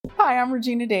Hi, I'm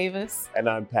Regina Davis. And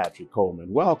I'm Patrick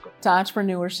Coleman. Welcome to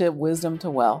Entrepreneurship, Wisdom to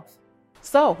Wealth.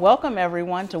 So, welcome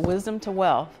everyone to Wisdom to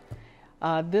Wealth.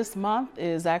 This month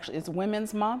is it's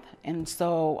Women's Month, and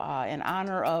so in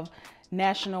honor of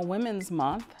National Women's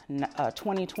Month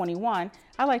 2021,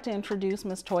 I'd like to introduce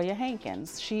Ms. Toya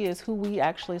Hankins. She is who we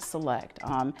actually select.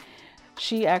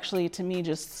 She actually, to me,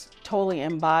 just totally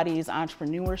embodies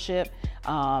entrepreneurship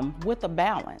with a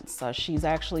balance. She's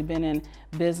actually been in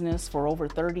business for over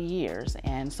 30 years,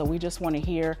 and so we just want to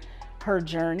hear her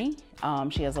journey.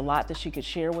 She has a lot that she could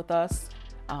share with us.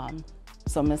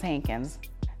 So Ms. Hankins,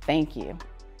 thank you.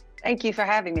 Thank you for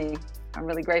having me. I'm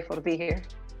really grateful to be here.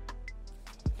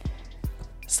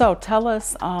 So tell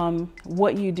us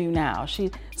what you do now.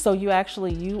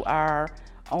 You are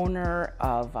owner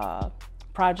of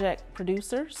Project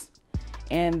Producers,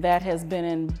 and that has been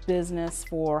in business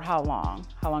for how long?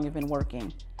 How long have you been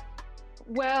working?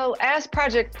 Well, as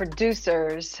Project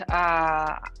Producers,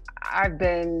 I've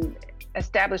been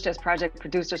established as Project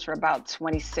Producers for about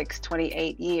 26,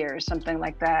 28 years, something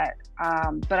like that.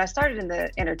 But I started in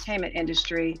the entertainment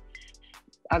industry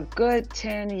a good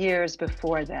 10 years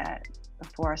before that,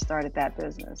 before I started that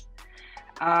business.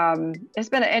 It's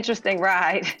been an interesting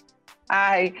ride.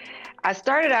 I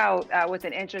started out with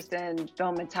an interest in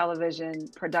film and television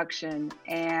production,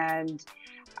 and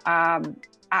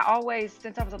I always,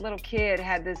 since I was a little kid,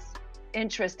 had this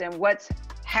interest in what's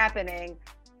happening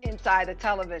inside the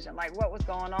television, like what was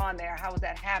going on there, how was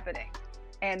that happening?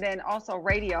 And then also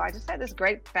radio. I just had this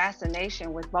great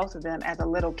fascination with both of them as a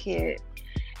little kid.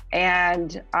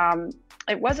 And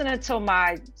it wasn't until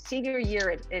my senior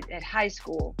year at high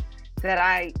school that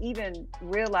I even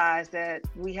realized that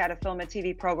we had a film and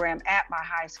TV program at my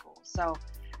high school. So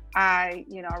I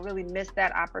really missed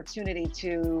that opportunity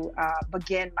to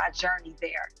begin my journey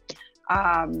there.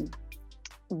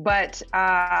 But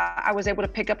I was able to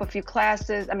pick up a few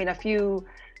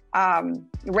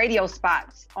radio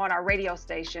spots on our radio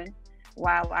station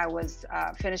while I was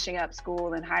finishing up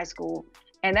school in high school.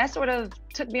 And that sort of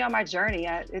took me on my journey.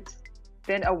 It's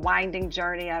been a winding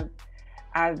journey.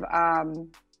 I've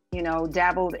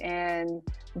dabbled in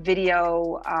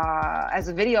video as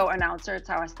a video announcer. It's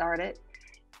how I started.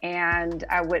 And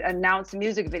I would announce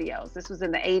music videos. This was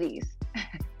in the 80s.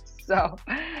 So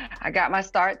I got my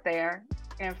start there.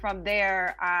 And from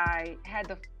there, I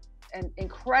had an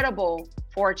incredible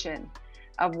fortune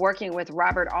of working with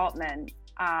Robert Altman.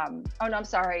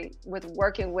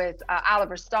 Working with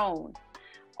Oliver Stone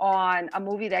on a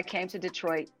movie that came to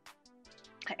Detroit.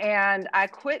 And I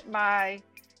quit my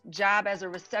job as a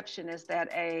receptionist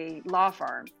at a law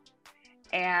firm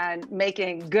and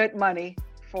making good money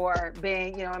for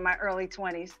being, in my early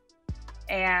 20s,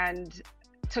 and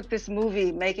took this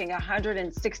movie making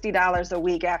 $160 a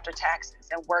week after taxes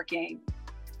and working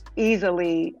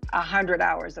easily 100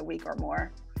 hours a week or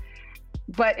more.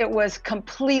 But it was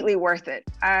completely worth it.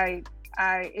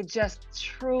 It just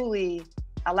truly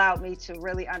allowed me to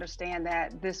really understand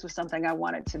that this was something I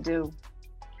wanted to do.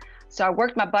 So I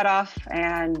worked my butt off,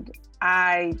 and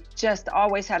I just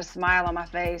always had a smile on my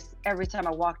face every time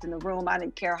I walked in the room. I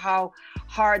didn't care how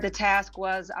hard the task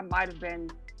was. I might have been,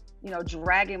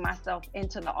 dragging myself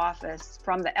into the office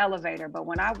from the elevator. But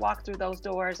when I walked through those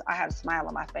doors, I had a smile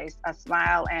on my face, a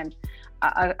smile and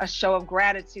a show of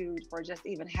gratitude for just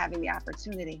even having the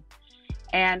opportunity.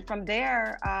 And from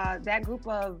there, that group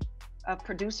of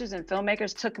producers and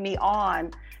filmmakers took me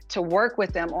on to work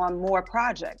with them on more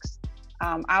projects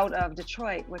out of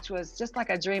Detroit, which was just like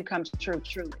a dream come true,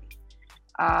 truly.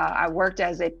 I worked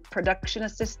as a production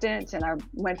assistant, and I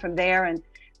went from there and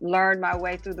learned my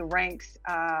way through the ranks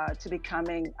to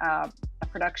becoming a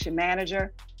production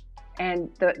manager. And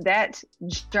that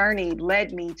journey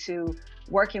led me to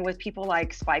working with people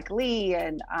like Spike Lee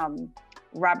and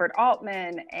Robert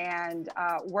Altman, and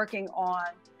working on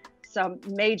some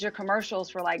major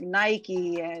commercials for like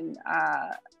Nike and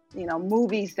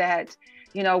movies that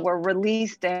were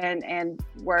released and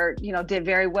were did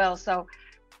very well. So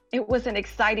it was an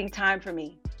exciting time for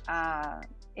me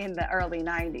in the early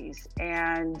 90s,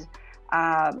 and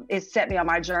it set me on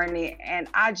my journey. And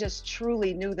I just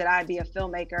truly knew that I'd be a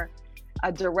filmmaker,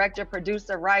 a director,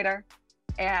 producer, writer,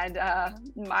 and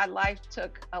my life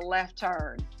took a left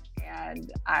turn, and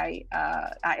I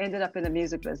ended up in the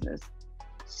music business.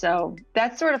 So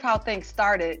that's sort of how things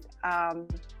started.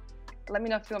 Let me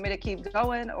know if you want me to keep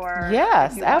going, or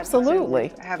yes,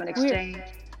 absolutely. Have an exchange.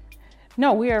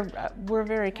 No, we're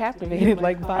very captivated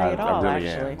by it all. I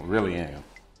really actually. am.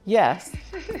 Yes.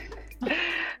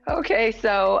 Okay,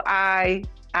 so I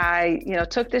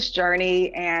took this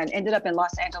journey and ended up in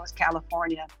Los Angeles,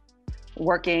 California,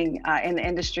 working in the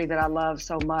industry that I love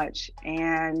so much.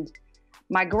 And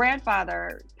my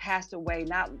grandfather passed away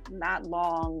not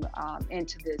long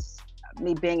into this,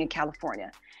 me being in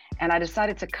California. And I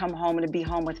decided to come home and to be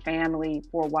home with family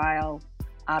for a while,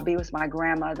 be with my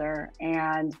grandmother.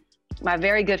 And my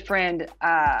very good friend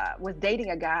was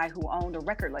dating a guy who owned a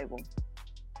record label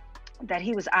that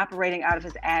he was operating out of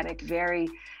his attic, very,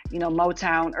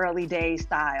 Motown early days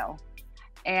style.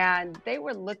 And they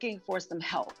were looking for some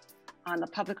help on the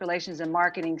public relations and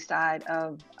marketing side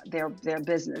of their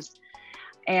business.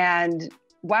 And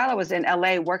while I was in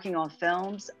LA working on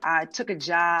films, I took a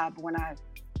job when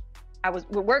I would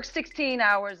work 16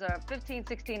 hours or 15,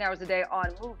 16 hours a day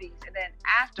on movies. And then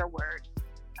afterward,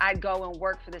 I'd go and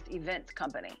work for this events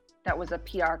company that was a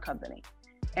PR company.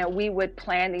 And we would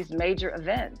plan these major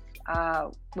events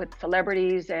with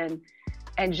celebrities and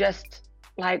just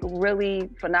like really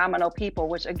phenomenal people,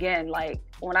 which again, like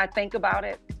when I think about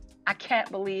it, I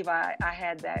can't believe I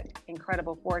had that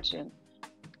incredible fortune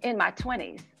in my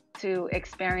 20s to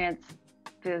experience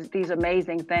these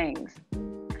amazing things.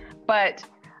 But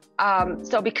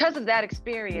so because of that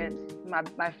experience,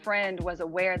 my friend was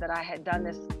aware that I had done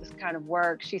this kind of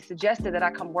work. She suggested that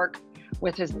I come work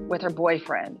with her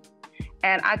boyfriend.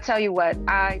 And I tell you what,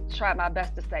 I tried my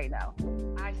best to say no.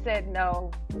 I said no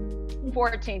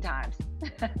 14 times.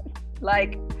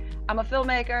 Like, I'm a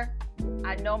filmmaker.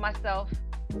 I know myself.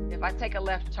 If I take a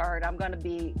left turn, I'm going to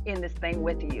be in this thing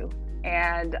with you.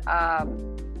 And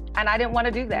I didn't want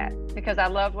to do that because I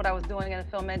loved what I was doing in the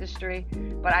film industry.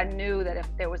 But I knew that if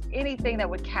there was anything that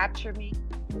would capture me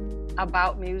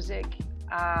about music,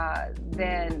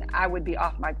 then I would be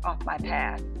off my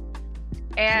path.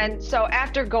 And so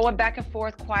after going back and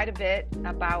forth quite a bit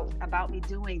about me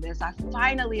doing this, I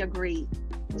finally agreed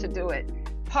to do it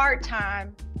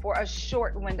part-time for a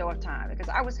short window of time because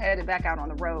I was headed back out on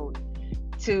the road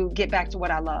to get back to what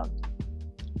I loved.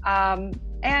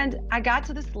 And I got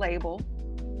to this label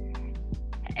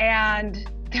and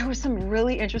there were some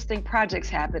really interesting projects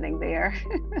happening there.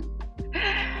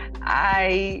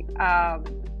 I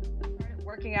started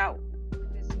working out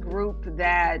with this group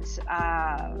that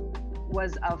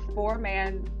was a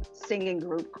 4-man singing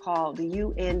group called the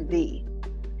UNV.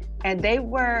 And they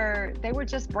were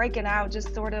just breaking out,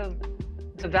 just sort of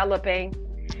developing.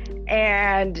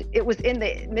 And it was in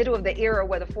the middle of the era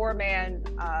where the 4-man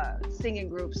singing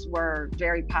groups were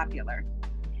very popular.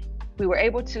 We were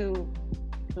able to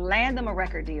land them a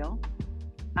record deal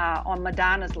on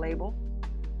Madonna's label.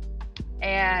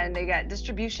 And they got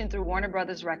distribution through Warner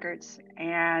Brothers Records.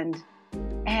 And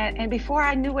before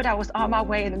I knew it, I was on my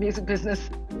way in the music business.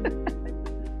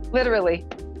 Literally.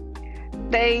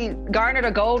 They garnered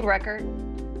a gold record,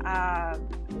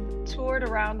 toured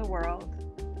around the world,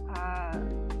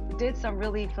 did some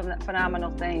really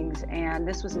phenomenal things, and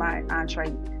this was my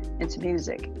entree into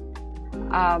music.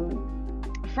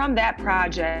 From that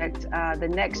project, the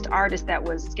next artist that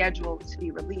was scheduled to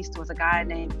be released was a guy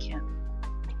named Kim,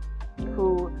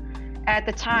 who at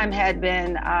the time had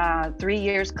been 3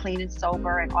 years clean and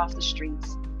sober and off the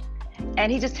streets.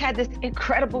 And he just had this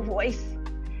incredible voice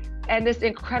and this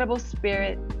incredible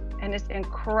spirit and this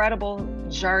incredible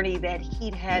journey that he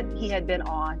had been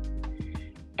on.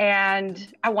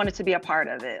 And I wanted to be a part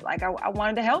of it. Like I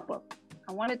wanted to help him.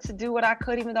 I wanted to do what I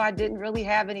could, even though I didn't really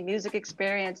have any music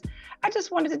experience. I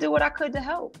just wanted to do what I could to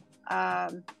help.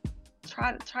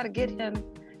 Try to get him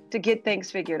to get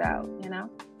things figured out,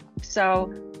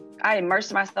 So I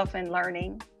immersed myself in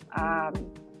learning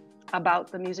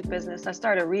about the music business. I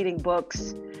started reading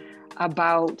books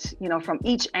about, from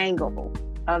each angle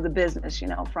of the business,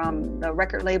 from the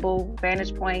record label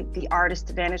vantage point, the artist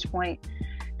vantage point,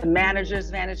 the manager's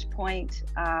vantage point,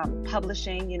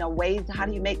 publishing, ways, how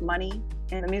do you make money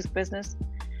in the music business?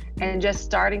 And just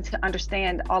starting to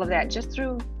understand all of that just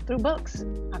through books.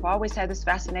 I've always had this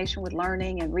fascination with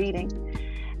learning and reading.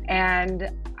 And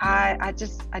I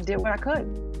did what I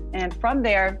could. And from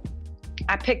there,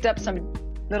 I picked up some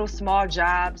little small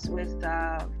jobs with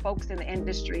folks in the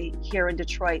industry here in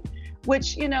Detroit,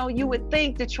 which, you would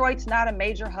think Detroit's not a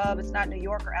major hub. It's not New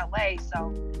York or LA.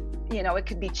 So, it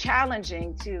could be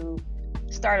challenging to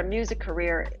start a music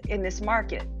career in this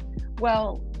market.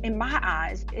 Well, in my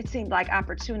eyes, it seemed like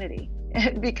opportunity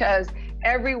because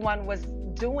everyone was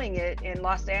doing it in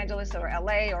Los Angeles or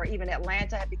LA or even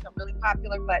Atlanta had become really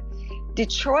popular. But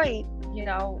Detroit,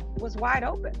 was wide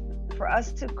open for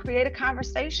us to create a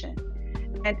conversation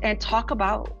and talk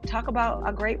about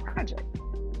a great project.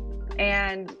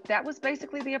 And that was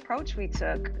basically the approach we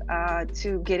took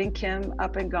to getting Kim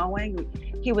up and going.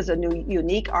 He was a new,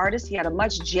 unique artist. He had a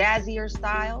much jazzier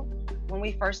style, when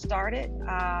we first started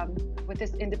with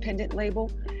this independent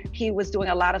label. He was doing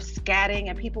a lot of scatting,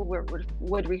 and people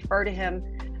would refer to him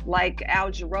like Al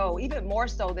Jarreau, even more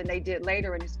so than they did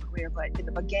later in his career. But in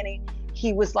the beginning,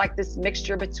 he was like this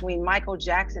mixture between Michael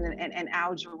Jackson and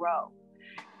Al Jarreau,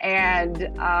 and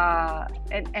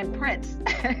Prince.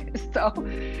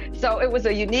 so it was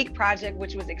a unique project,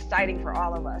 which was exciting for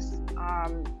all of us.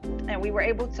 And we were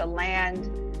able to land,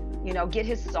 get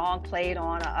his song played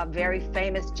on a very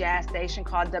famous jazz station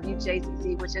called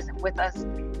WJZZ, which isn't with us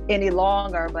any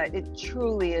longer, but it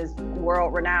truly is a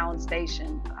world-renowned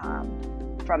station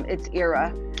from its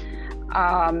era.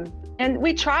 And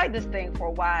we tried this thing for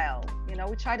a while.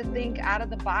 We tried to think out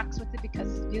of the box with it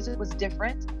because music was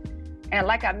different. And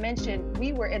like I mentioned,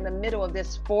 we were in the middle of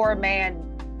this 4-man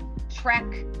track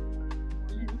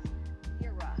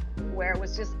era where it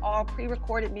was just all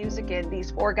pre-recorded music and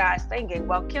these 4 guys singing.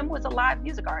 Well, Kim was a live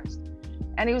music artist,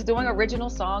 and he was doing original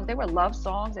songs. They were love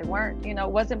songs. They weren't, it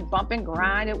wasn't bump and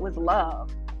grind. It was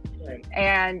love. Right.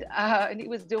 And he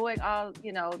was doing all,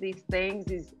 these things,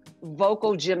 these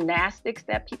vocal gymnastics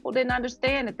that people didn't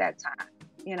understand at that time.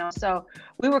 So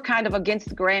we were kind of against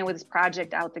the grain with this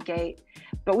project out the gate,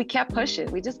 but we kept pushing.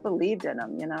 We just believed in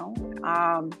him,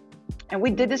 and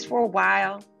we did this for a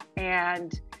while.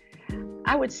 And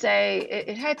I would say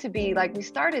it had to be like, we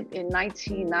started in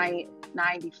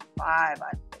 1995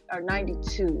 or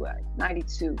 92,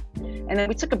 and then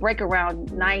we took a break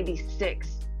around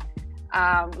 96.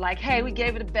 Like, hey, we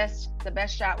gave it the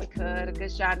best shot we could, a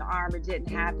good shot in the arm. It didn't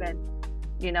happen,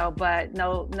 but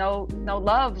no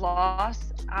love lost.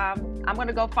 I'm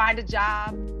gonna go find a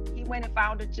job. He went and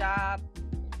found a job,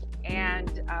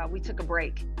 and we took a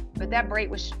break. But that break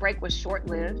was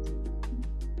short-lived.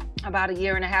 About a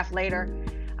year and a half later,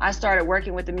 I started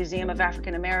working with the Museum of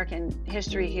African American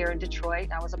History here in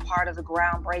Detroit. I was a part of the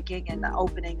groundbreaking and the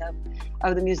opening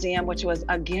of the museum, which was,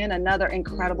 again, another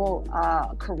incredible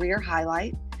career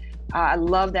highlight. I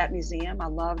love that museum. I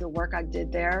love the work I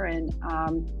did there. And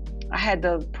I had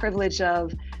the privilege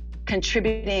of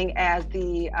contributing as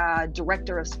the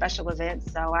director of special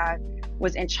events. So I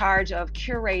was in charge of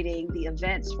curating the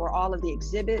events for all of the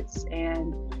exhibits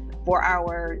and for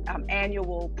our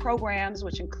annual programs,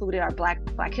 which included our Black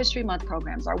History Month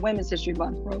programs, our Women's History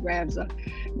Month programs,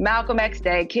 Malcolm X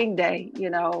Day, King Day,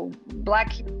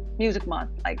 Black Music Month,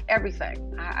 like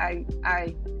everything. I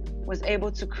was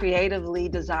able to creatively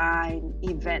design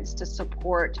events to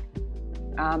support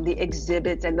the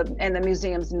exhibits and the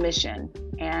museum's mission.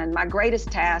 And my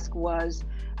greatest task was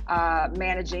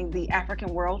managing the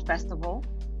African World Festival.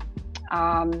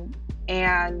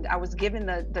 And I was given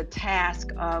the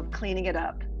task of cleaning it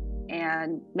up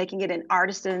and making it an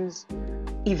artisan's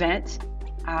event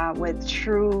with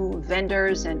true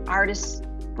vendors and artists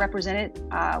represented,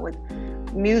 with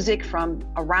music from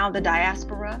around the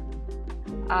diaspora,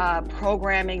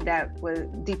 programming that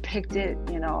depicted,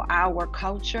 our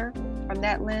culture from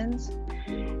that lens.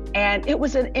 And it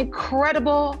was an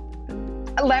incredible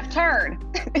left turn.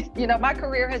 My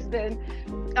career has been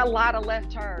a lot of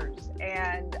left turns,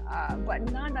 and but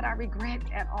none that I regret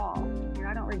at all.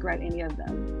 I don't regret any of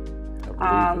them.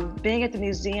 Being at the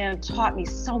museum taught me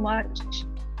so much,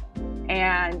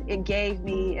 and it gave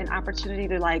me an opportunity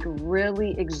to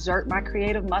really exert my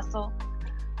creative muscle.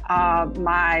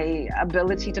 My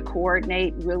ability to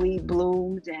coordinate really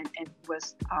bloomed and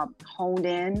was honed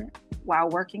in while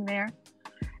working there.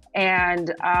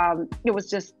 And it was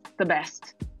just the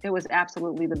best. It was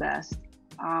absolutely the best.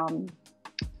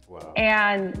 Wow.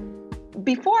 And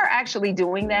before actually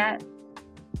doing that,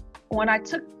 when I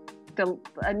took the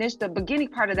beginning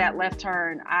part of that left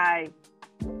turn, I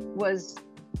was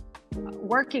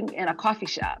working in a coffee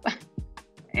shop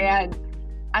and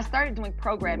I started doing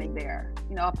programming there,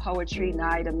 a poetry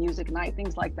night, a music night,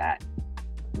 things like that.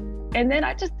 And then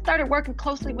I just started working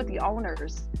closely with the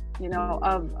owners,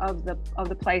 of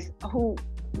the place. Who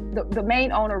the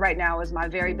main owner right now is my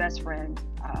very best friend,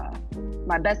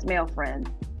 my best male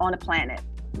friend on the planet.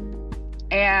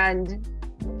 And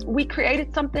we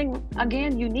created something,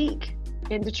 again, unique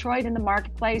in Detroit in the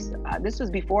marketplace. This was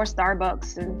before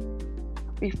Starbucks and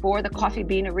before the Coffee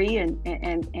Beanery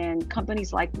and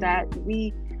companies like that.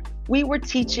 We were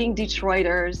teaching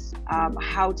Detroiters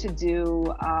how to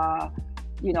do,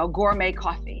 gourmet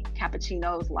coffee,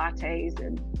 cappuccinos, lattes,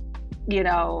 and,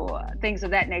 things of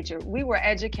that nature. We were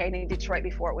educating Detroit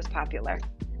before it was popular.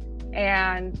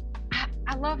 And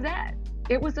I love that.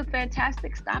 It was a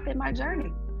fantastic stop in my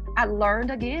journey. I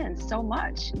learned again so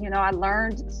much. I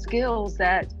learned skills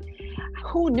that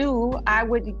who knew I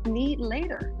would need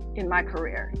later in my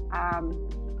career.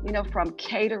 from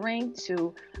catering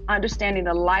to understanding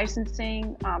the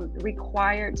licensing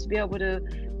required to be able to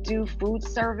do food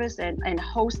service and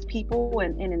host people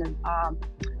in an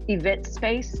event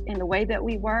space in the way that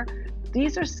we were.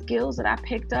 These are skills that I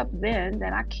picked up then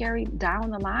that I carried down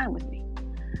the line with me.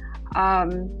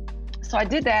 So I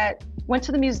did that, went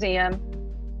to the museum,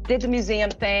 did the museum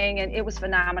thing, and it was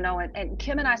phenomenal. And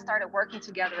Kim and I started working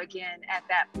together again at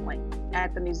that point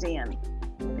at the museum.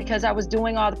 Because I was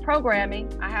doing all the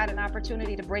programming, I had an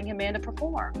opportunity to bring him in to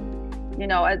perform,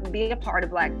 be a part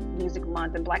of Black Music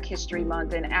Month and Black History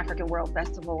Month and African World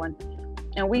Festival.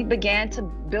 And we began to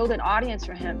build an audience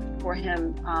for him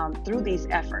through these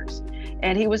efforts.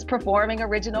 And he was performing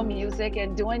original music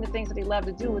and doing the things that he loved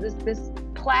to do. This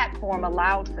platform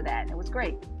allowed for that. It was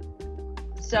great.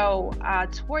 So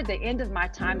toward the end of my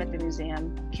time at the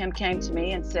museum, Kim came to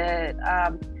me and said,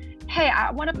 hey,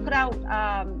 I want to put out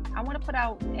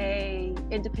a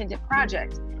independent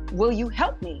project. Will you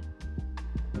help me?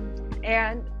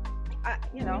 And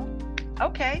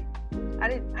okay. I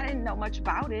didn't know much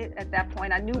about it at that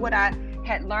point. I knew what I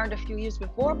had learned a few years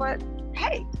before, but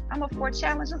hey, I'm up for a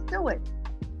challenge. Let's do it.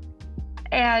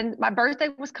 And my birthday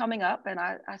was coming up, and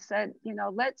I said,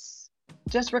 let's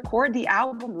just record the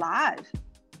album live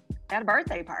at a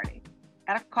birthday party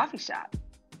at a coffee shop.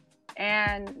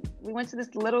 And we went to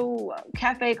this little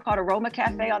cafe called Aroma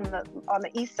Cafe on the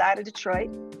east side of Detroit.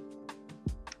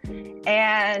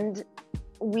 And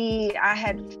I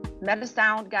had met a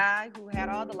sound guy who had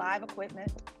all the live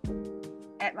equipment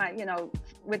at my,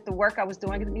 with the work I was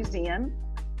doing at the museum.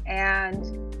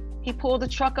 And he pulled a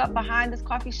truck up behind this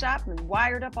coffee shop and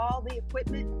wired up all the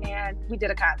equipment, and we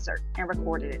did a concert and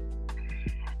recorded it.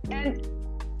 And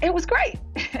it was great.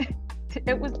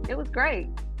 It was great.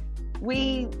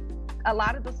 A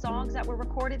lot of the songs that were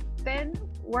recorded then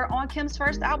were on Kim's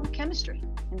first album, Chemistry,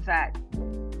 in fact.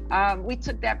 We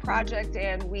took that project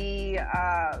and we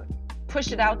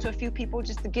pushed it out to a few people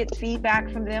just to get feedback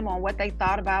from them on what they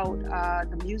thought about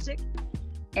the music.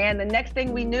 And the next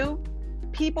thing we knew,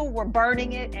 people were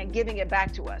burning it and giving it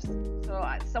back to us.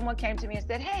 So someone came to me and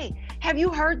said, hey, have you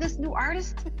heard this new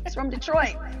artist? It's from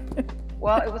Detroit.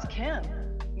 Well, it was Kim,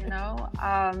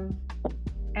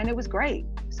 and it was great.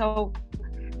 So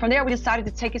from there, we decided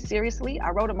to take it seriously.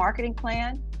 I wrote a marketing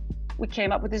plan. We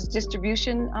came up with this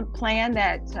distribution plan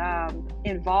that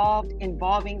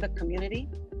involving the community.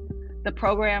 The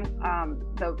program,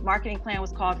 the marketing plan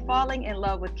was called Falling in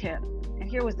Love with Kim. And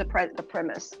here was the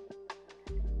premise.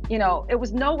 It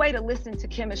was no way to listen to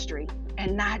Chemistry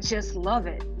and not just love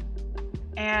it.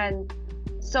 And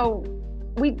so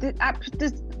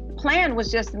this plan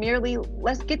was just merely,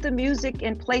 let's get the music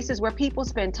in places where people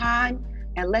spend time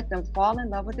and let them fall in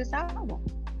love with this album.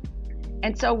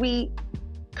 And so we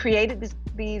created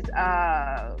these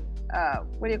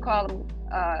what do you call them?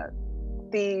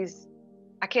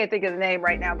 I can't think of the name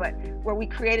right now, but where we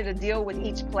created a deal with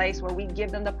each place where we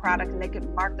give them the product and they could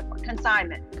mark the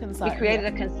consignment. We created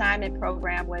a consignment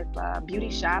program with beauty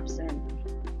shops and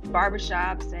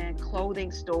barbershops and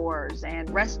clothing stores and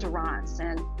restaurants.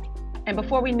 And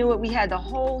before we knew it, we had the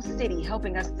whole city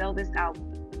helping us sell this album.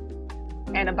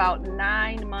 And about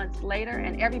 9 months later,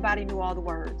 and everybody knew all the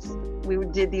words. We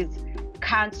did these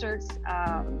concerts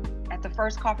at the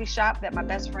first coffee shop that my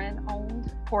best friend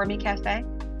owned, Pour Me Cafe.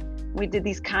 We did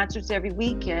these concerts every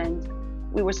week, and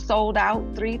we were sold out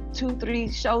 3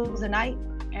 shows a night.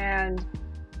 And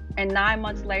 9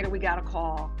 months later, we got a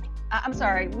call.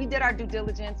 We did our due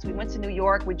diligence. We went to New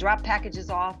York. We dropped packages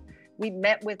off. We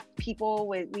met with people.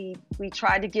 We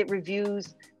tried to get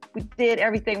reviews. We did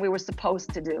everything we were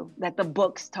supposed to do, that the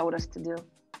books told us to do.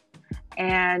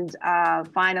 And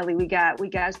finally, we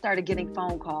started getting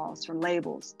phone calls from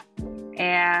labels.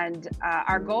 And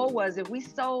our goal was, if we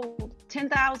sold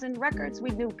 10,000 records, we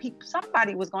knew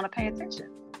somebody was going to pay attention.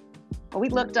 But we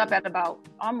looked up at about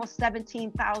almost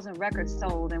 17,000 records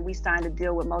sold, and we signed a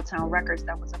deal with Motown Records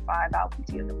that was a 5-album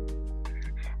deal.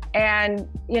 And,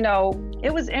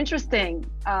 it was interesting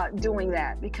doing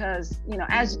that because,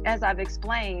 as I've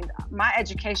explained, my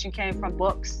education came from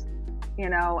books,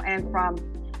 and from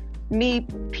me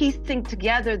piecing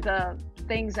together the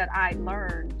things that I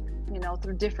learned,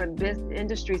 through different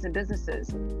industries and businesses.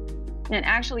 And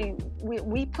actually, when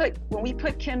we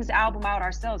put Kim's album out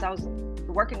ourselves, I was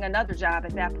working another job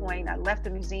at that point. I left the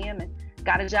museum and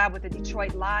got a job with the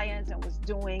Detroit Lions and was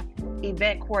doing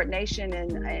event coordination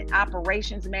and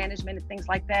operations management and things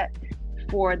like that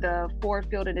for the Ford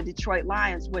Field of the Detroit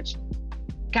Lions, which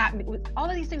got me, all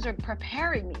of these things are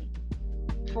preparing me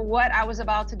for what I was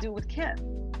about to do with Kim,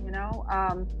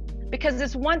 because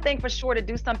it's one thing for sure to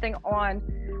do something on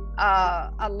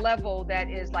a level that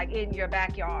is like in your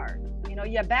backyard. You know,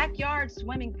 your backyard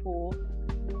swimming pool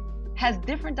has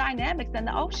different dynamics than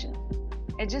the ocean.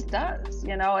 It just does.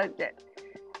 You know,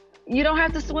 you don't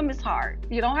have to swim as hard.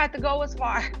 You don't have to go as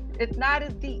far. It's not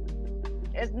as deep.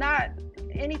 It's not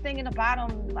anything in the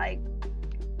bottom like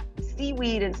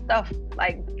seaweed and stuff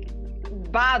like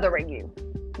bothering you,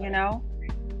 you know?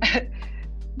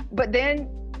 But then,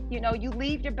 you know, you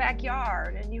leave your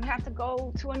backyard and you have to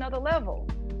go to another level.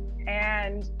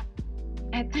 And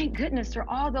thank goodness for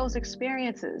all those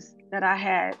experiences that I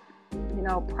had, you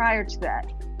know, prior to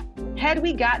that. Had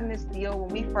we gotten this deal when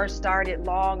we first started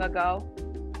long ago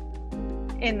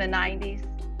in the 90s,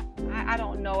 I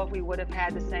don't know if we would have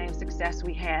had the same success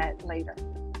we had later,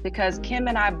 because Kim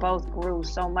and I both grew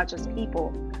so much as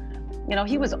people. You know,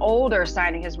 he was older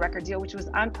signing his record deal, which was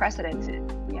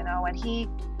unprecedented, you know, and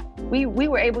we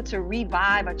were able to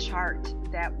revive a chart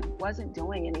that wasn't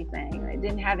doing anything. It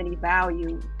didn't have any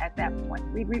value at that point.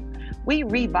 We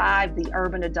revived the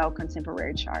urban adult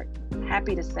contemporary chart.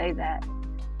 Happy to say that.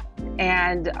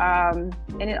 And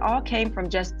it all came from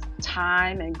just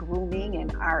time and grooming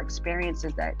and our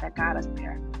experiences that got us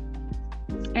there.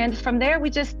 And from there, we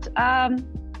just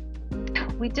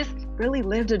really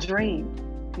lived a dream.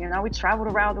 You know, we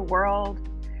traveled around the world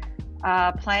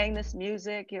playing this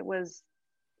music. It was,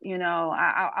 you know,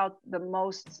 the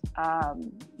most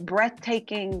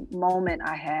breathtaking moment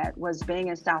I had was being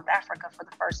in South Africa for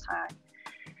the first time.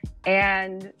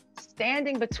 And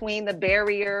standing between the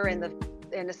barrier and the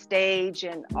stage,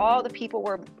 and all the people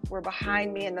were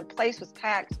behind me, and the place was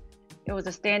packed. It was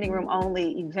a standing room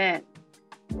only event.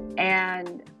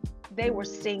 And they were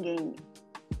singing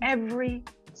every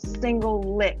single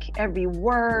lick, every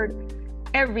word,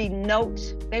 every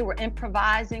note. They were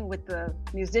improvising with the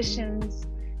musicians.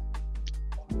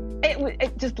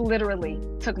 It just literally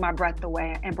took my breath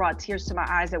away and brought tears to my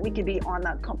eyes that we could be on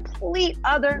the complete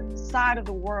other side of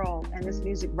the world and this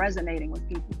music resonating with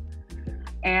people.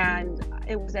 And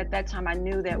it was at that time I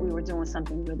knew that we were doing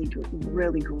something really,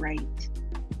 really great.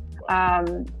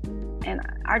 And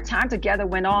our time together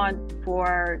went on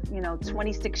for, you know,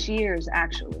 26 years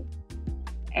actually.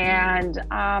 And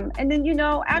then, you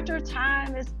know, after a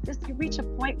time, it's just you reach a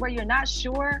point where you're not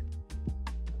sure.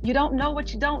 You don't know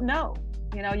what you don't know.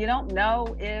 You know, you don't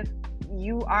know if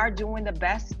you are doing the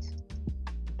best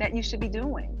that you should be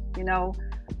doing, you know.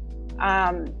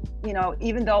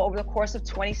 Even though over the course of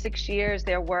 26 years,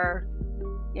 there were,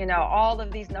 you know, all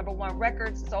of these #1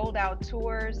 records, sold out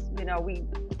tours. You know, we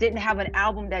didn't have an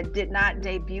album that did not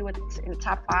debut in the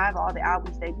top 5. All the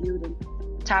albums debuted in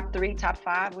top 3, top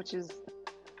 5, which is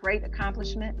great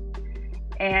accomplishment.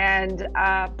 And,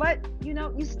 but, you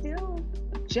know, you still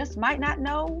just might not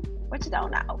know what you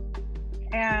don't know.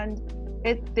 And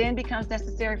it then becomes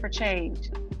necessary for change.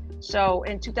 So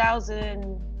in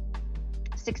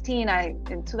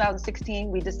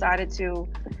 2016, we decided to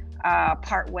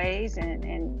part ways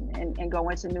and go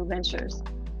into new ventures.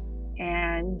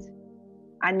 And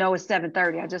I know it's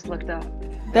 7:30. I just looked up.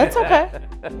 That's okay.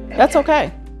 That's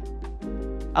okay.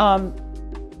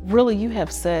 Really, you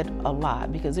have said a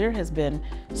lot, because there has been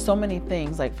so many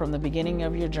things, like from the beginning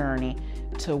of your journey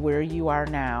to where you are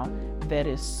now, that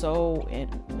is so,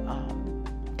 it's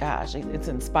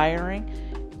inspiring.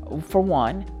 For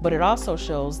one, but it also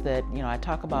shows that, you know, I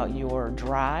talk about your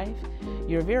drive.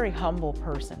 You're a very humble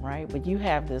person, right? But you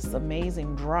have this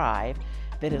amazing drive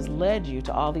that has led you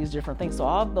to all these different things. So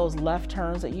all of those left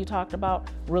turns that you talked about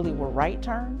really were right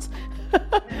turns,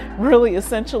 really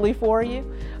essentially for you.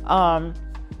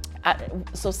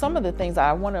 So some of the things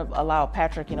I want to allow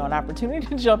Patrick, you know, an opportunity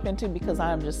to jump into, because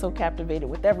I am just so captivated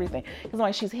with everything. Because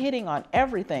like, she's hitting on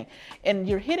everything, and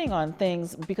you're hitting on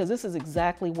things because this is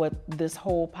exactly what this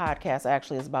whole podcast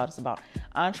actually is about. It's about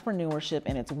entrepreneurship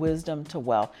and its wisdom to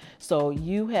wealth. So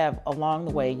you have, along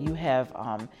the way, you have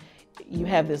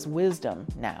this wisdom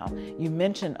now. You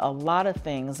mentioned a lot of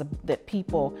things that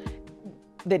people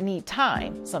that need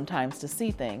time sometimes to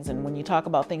see things. And when you talk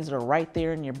about things that are right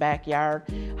there in your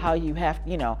backyard, how you have,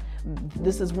 you know,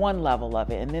 this is one level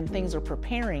of it. And then things are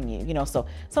preparing you, you know, so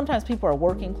sometimes people are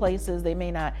working places. They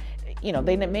may not, you know,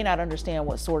 they may not understand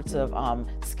what sorts of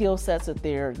skill sets that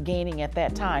they're gaining at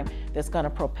that time that's going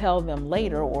to propel them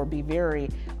later or be very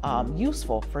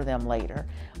useful for them later.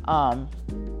 I'm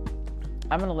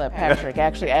going to let Patrick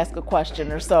actually ask a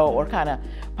question or so, or kind of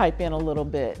pipe in a little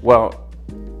bit. Well,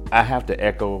 I have to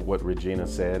echo what Regina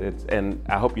said, and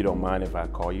I hope you don't mind if I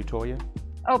call you Toya.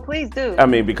 Oh, please do. I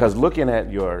mean, because looking at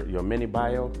your mini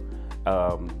bio,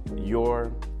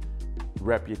 your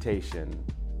reputation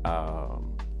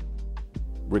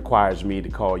requires me to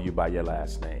call you by your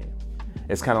last name.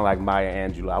 It's kind of like Maya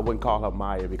Angelou. I wouldn't call her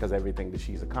Maya because everything that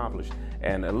she's accomplished.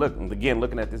 And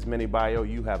looking at this mini bio,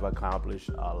 you have accomplished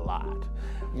a lot.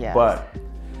 Yes. But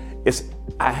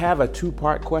I have a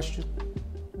two-part question.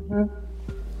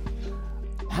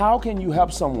 How can you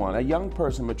help someone, a young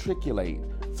person, matriculate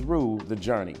through the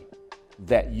journey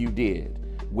that you did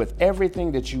with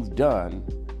everything that you've done?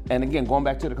 And again, going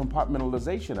back to the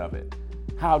compartmentalization of it,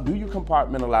 how do you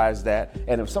compartmentalize that?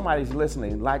 And if somebody's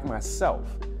listening, like myself,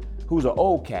 who's an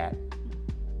old cat,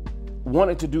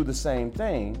 wanted to do the same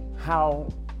thing, how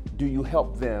do you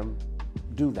help them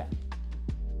do that?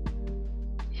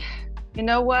 You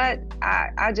know what?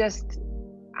 I just,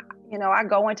 I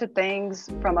go into things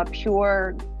from a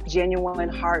pure, genuine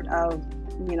heart of,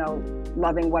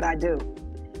 loving what I do.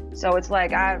 So it's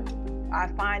like I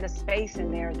find a space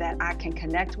in there that I can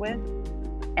connect with.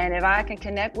 And if I can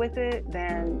connect with it,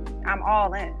 then I'm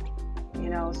all in,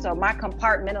 So my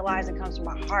compartmentalizing comes from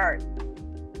my heart.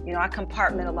 I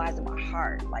compartmentalize in my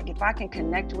heart. Like if I can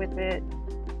connect with it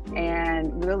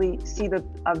and really see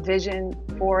a vision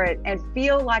for it and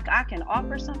feel like I can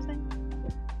offer something,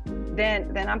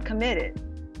 then I'm committed,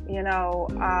 And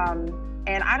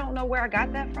I don't know where I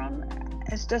got that from.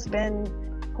 It's just been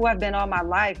who I've been all my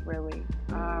life, really,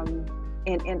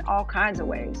 in all kinds of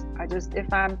ways.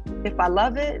 If I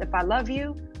love it, if I love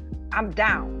you, I'm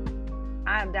down.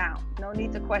 I am down. No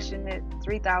need to question it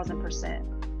 3,000%.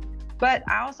 But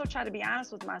I also try to be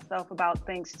honest with myself about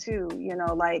things too,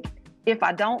 like if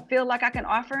I don't feel like I can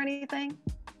offer anything,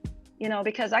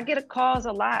 because I get calls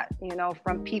a lot,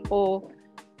 from people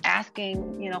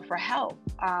asking, for help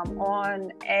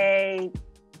on a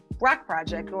rock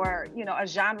project or, a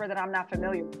genre that I'm not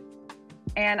familiar with.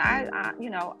 And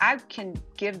I can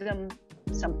give them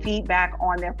some feedback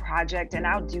on their project, and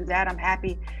I'll do that. I'm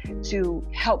happy to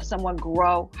help someone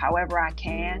grow however I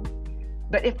can.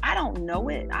 But if I don't know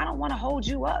it, I don't want to hold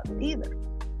you up either,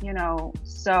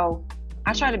 So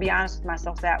I try to be honest with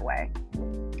myself that way.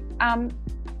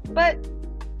 But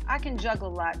I can juggle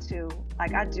a lot too.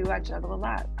 Like I juggle a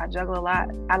lot.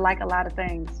 I like a lot of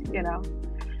things,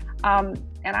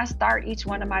 And I start each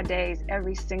one of my days,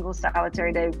 every single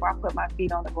solitary day before I put my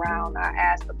feet on the ground. I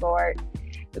ask the Lord,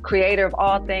 the creator of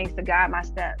all things, to guide my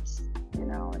steps,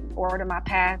 and order my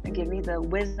path and give me the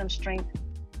wisdom, strength,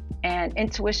 and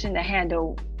intuition to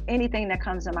handle anything that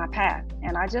comes in my path.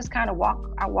 And I just kind of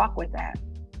walk with that.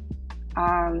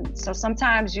 So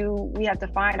sometimes we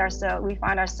find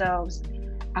ourselves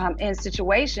in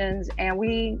situations and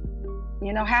we,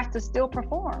 have to still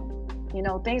perform,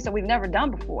 things that we've never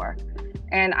done before.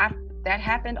 And that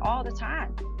happened all the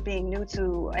time, being new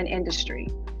to an industry.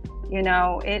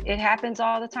 It happens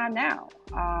all the time now,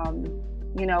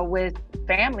 with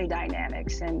family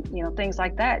dynamics and, things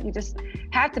like that. You just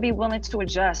have to be willing to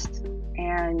adjust.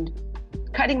 And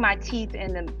cutting my teeth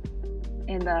in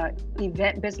the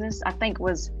event business, I think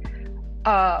was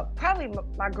probably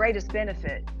my greatest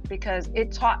benefit, because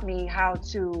it taught me how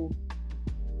to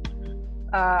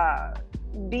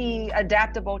be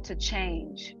adaptable to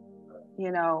change,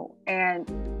 and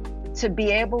to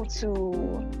be able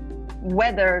to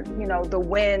weather, the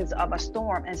winds of a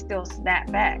storm and still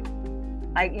snap back.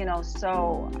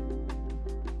 So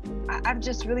I've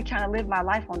just really kind of lived my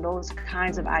life on those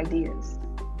kinds of ideas.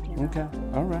 Okay,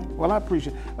 all right. Well, I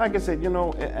appreciate it. Like I said,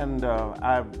 and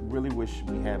I really wish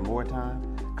we had more time,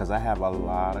 because I have a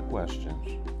lot of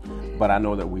questions, but I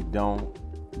know that we don't.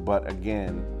 But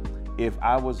again, if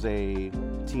I was a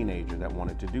teenager that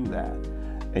wanted to do that,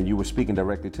 and you were speaking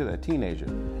directly to that teenager,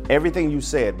 everything you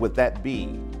said, would that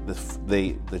be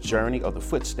the journey or the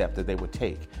footstep that they would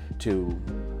take to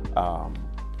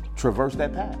traverse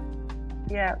that path?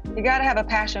 Yeah, you got to have a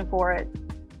passion for it,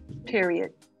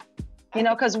 period.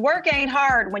 Because work ain't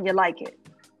hard when you like it.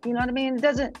 You know what I mean?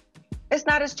 It's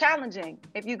not as challenging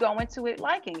if you go into it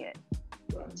liking it.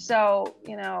 Right. So,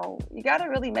 you got to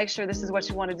really make sure this is what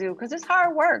you want to do, because it's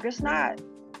hard work. It's not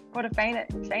for the faint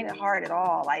at heart at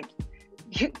all. Like,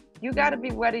 you got to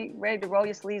be ready to roll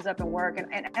your sleeves up and work. And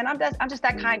I'm just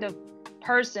that kind of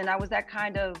person. I was that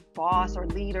kind of boss or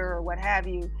leader or what have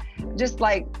you. Just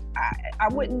like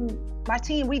my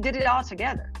team, we did it all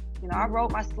together. I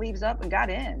rolled my sleeves up and got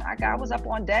in. I was up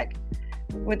on deck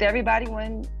with everybody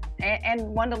and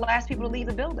one of the last people to leave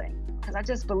the building, because I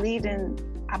just believe in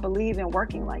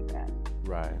working like that.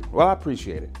 Right. Well, I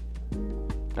appreciate it.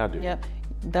 I do. Yep.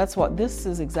 This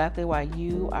is exactly why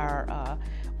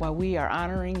why we are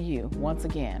honoring you once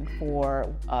again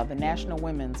for the National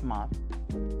Women's Month.